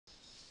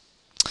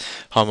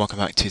Hi and welcome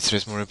back to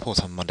today's morning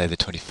report on Monday the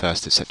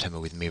 21st of September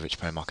with me, Rich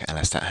Pro Market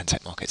Analyst at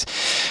Handtech Markets.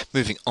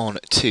 Moving on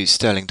to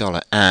sterling dollar,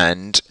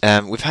 and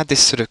we've had this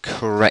sort of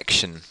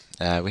correction.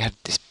 We had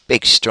this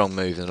big strong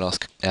move in the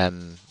last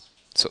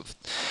sort of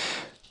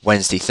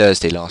Wednesday,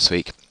 Thursday last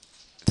week.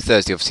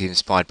 Thursday obviously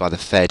inspired by the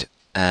Fed,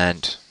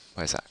 and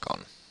where's that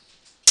gone?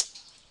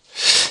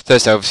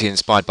 Thursday obviously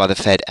inspired by the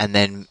Fed, and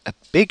then a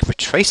big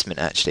retracement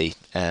actually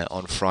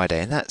on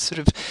Friday, and that sort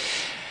of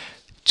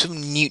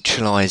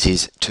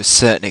neutralises to a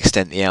certain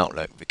extent the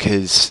outlook,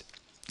 because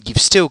you've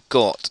still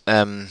got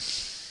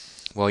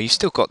you've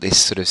still got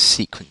this sort of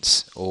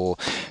sequence or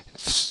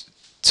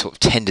sort of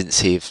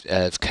tendency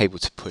of cable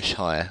to push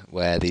higher,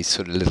 where these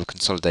sort of little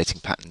consolidating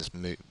patterns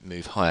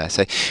move higher.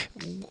 So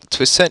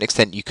to a certain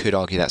extent you could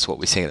argue that's what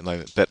we're seeing at the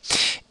moment,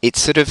 but it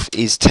sort of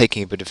is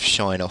taking a bit of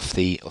shine off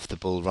the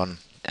bull run.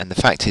 And the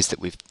fact is that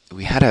we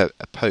had a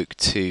poke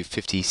to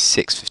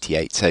 56,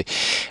 58, so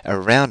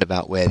around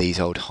about where these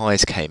old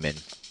highs came in,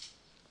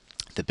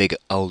 the big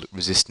old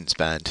resistance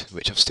band,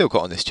 which I've still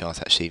got on this chart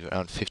actually,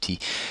 around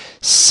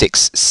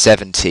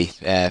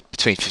 56.70,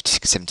 between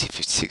 56.70 and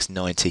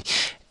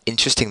 56.90.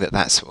 Interesting that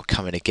that's sort of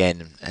coming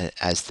again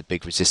as the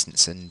big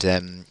resistance, and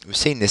we've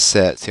seen this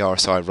the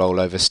RSI roll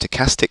over,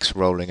 stochastics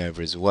rolling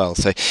over as well.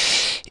 So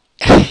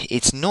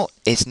it's not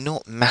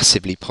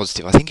massively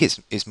positive. I think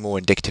it's more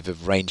indicative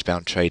of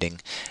range-bound trading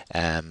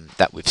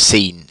that we've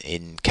seen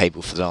in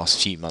cable for the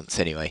last few months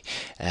anyway,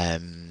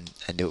 and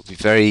it will be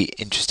very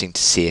interesting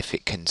to see if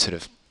it can sort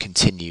of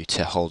continue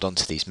to hold on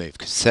to these moves,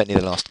 because certainly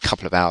the last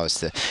couple of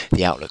hours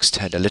the outlook's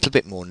turned a little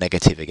bit more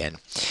negative again,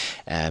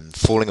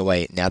 falling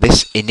away. Now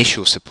this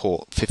initial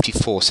support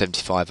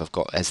 54.75 I've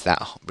got as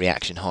that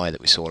reaction high that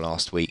we saw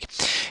last week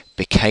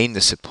became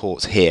the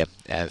support here.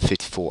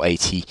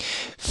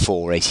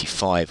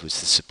 54.84.85 was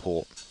the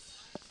support.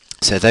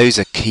 So those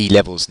are key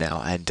levels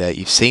now, and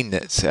you've seen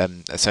that it's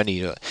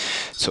only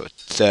sort of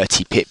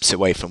 30 pips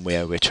away from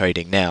where we're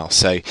trading now.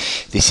 So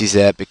this is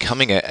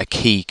becoming a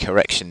key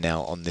correction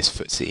now on this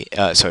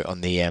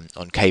FTSE,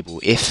 on cable.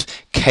 If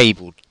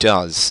cable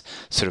does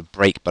sort of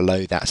break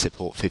below that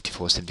support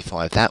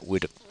 54.75, that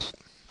would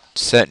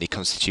certainly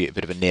constitute a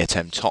bit of a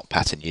near-term top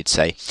pattern, you'd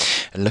say.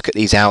 And look at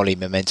these hourly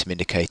momentum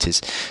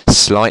indicators,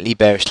 slightly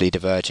bearishly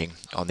diverging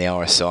on the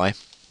RSI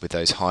with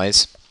those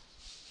highs.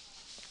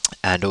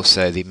 And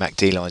also the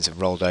MACD lines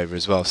have rolled over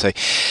as well. So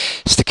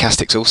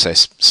stochastics also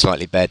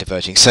slightly bear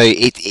diverging. So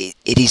it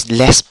is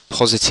less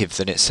positive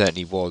than it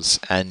certainly was.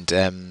 And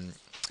the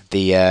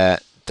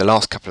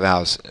last couple of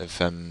hours of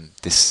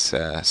this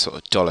sort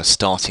of dollar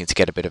starting to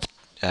get a bit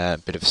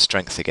of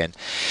strength again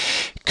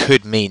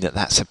could mean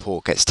that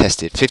support gets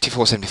tested.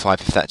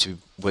 54.75, if that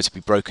were to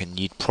be broken,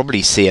 you'd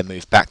probably see a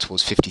move back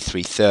towards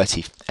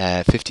 53.30.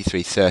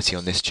 53.30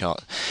 on this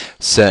chart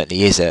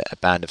certainly is a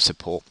band of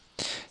support.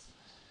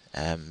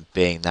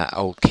 Being that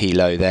old key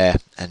low there,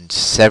 and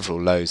several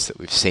lows that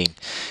we've seen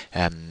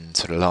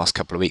sort of last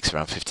couple of weeks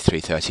around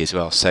 53.30 as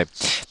well. So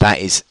that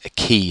is a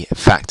key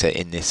factor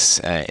in this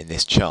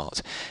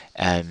chart.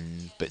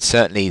 But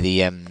certainly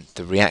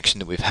the reaction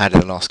that we've had in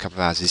the last couple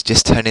of hours is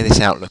just turning this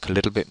outlook a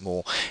little bit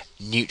more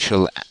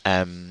neutral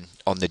on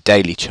the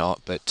daily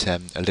chart, but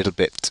a little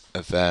bit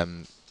of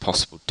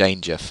possible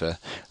danger for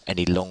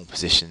any long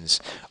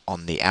positions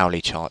on the hourly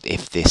chart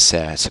if this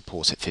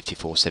support at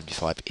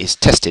 54.75 is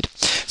tested.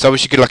 So I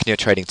wish you good luck in your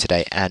trading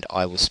today, and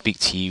I will speak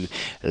to you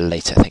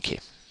later. Thank you.